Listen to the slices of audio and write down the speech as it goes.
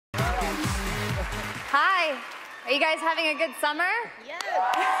Hi. Are you guys having a good summer? Yes.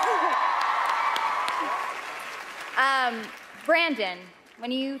 Brandon,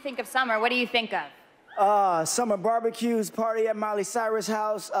 when you think of summer, what do you think of? Summer barbecues, party at Miley Cyrus'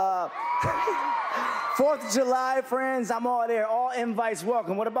 house, 4th of July, friends, I'm all there. All invites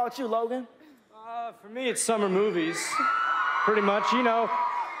welcome. What about you, Logan? For me, it's summer movies, pretty much. You know,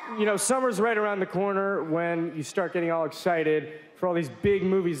 summer's right around the corner when you start getting all excited for all these big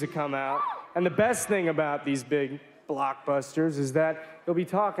movies that come out. And the best thing about these big blockbusters is that you'll be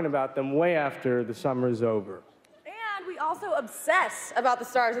talking about them way after the summer is over. And we also obsess about the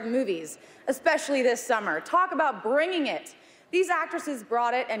stars of the movies, especially this summer. Talk about bringing it. These actresses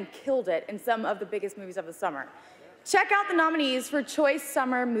brought it and killed it in some of the biggest movies of the summer. Check out the nominees for Choice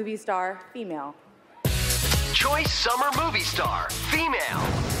Summer Movie Star Female. Choice Summer Movie Star Female.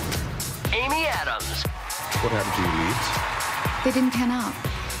 Amy Adams. What happened to your leads? They didn't pan out.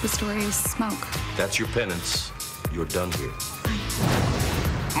 The story is smoke. That's your penance. You're done here.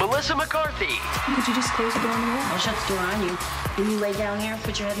 Melissa McCarthy. Could you just close the door on the wall? I'll shut the door on you. Then you lay down here,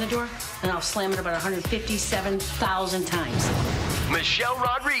 put your head in the door, and I'll slam it about 157,000 times. Michelle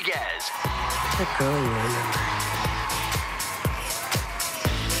Rodriguez. That girl you remember.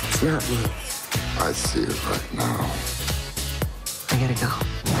 It's not me. I see it right now. I gotta go.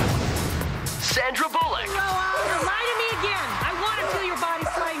 Sandra Bullock. Lie to me again. I want to feel your body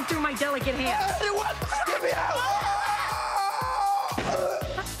sliding through my delicate hands. Get me out!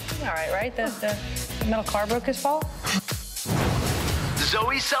 All right? The metal car broke his fall?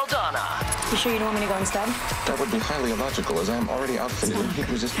 Zoe Saldana. You sure you don't want me to go instead? That would be highly illogical, as I am already outfitted with heat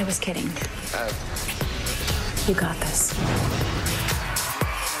resistant. I was kidding. You got this.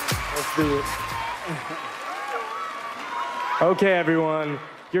 Let's do it. Okay, everyone.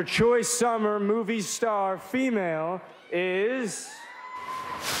 Your Choice Summer Movie Star Female is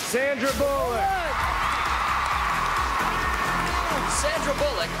Sandra Bullock. Sandra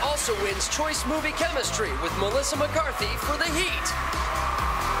Bullock also wins Choice Movie Chemistry with Melissa McCarthy for The Heat.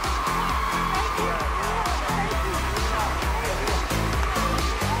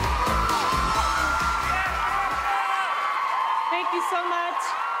 Thank you so much.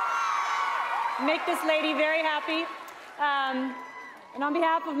 Make this lady very happy. And on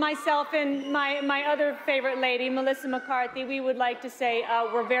behalf of myself and my other favorite lady, Melissa McCarthy, we would like to say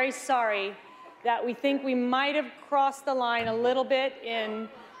we're very sorry that we think we might have crossed the line a little bit in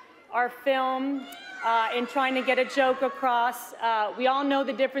our film, in trying to get a joke across. We all know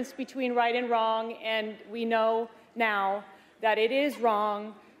the difference between right and wrong, and we know now that it is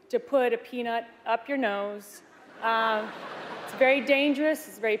wrong to put a peanut up your nose. It's very dangerous,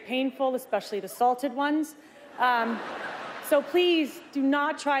 it's very painful, especially the salted ones. So please do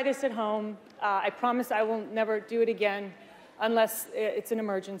not try this at home. I promise I will never do it again unless it's an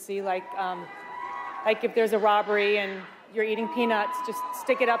emergency, like if there's a robbery and you're eating peanuts, just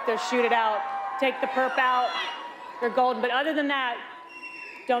stick it up there, shoot it out, take the perp out, you're golden. But other than that,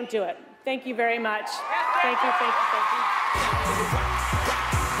 don't do it. Thank you very much. Thank you, thank you, thank you.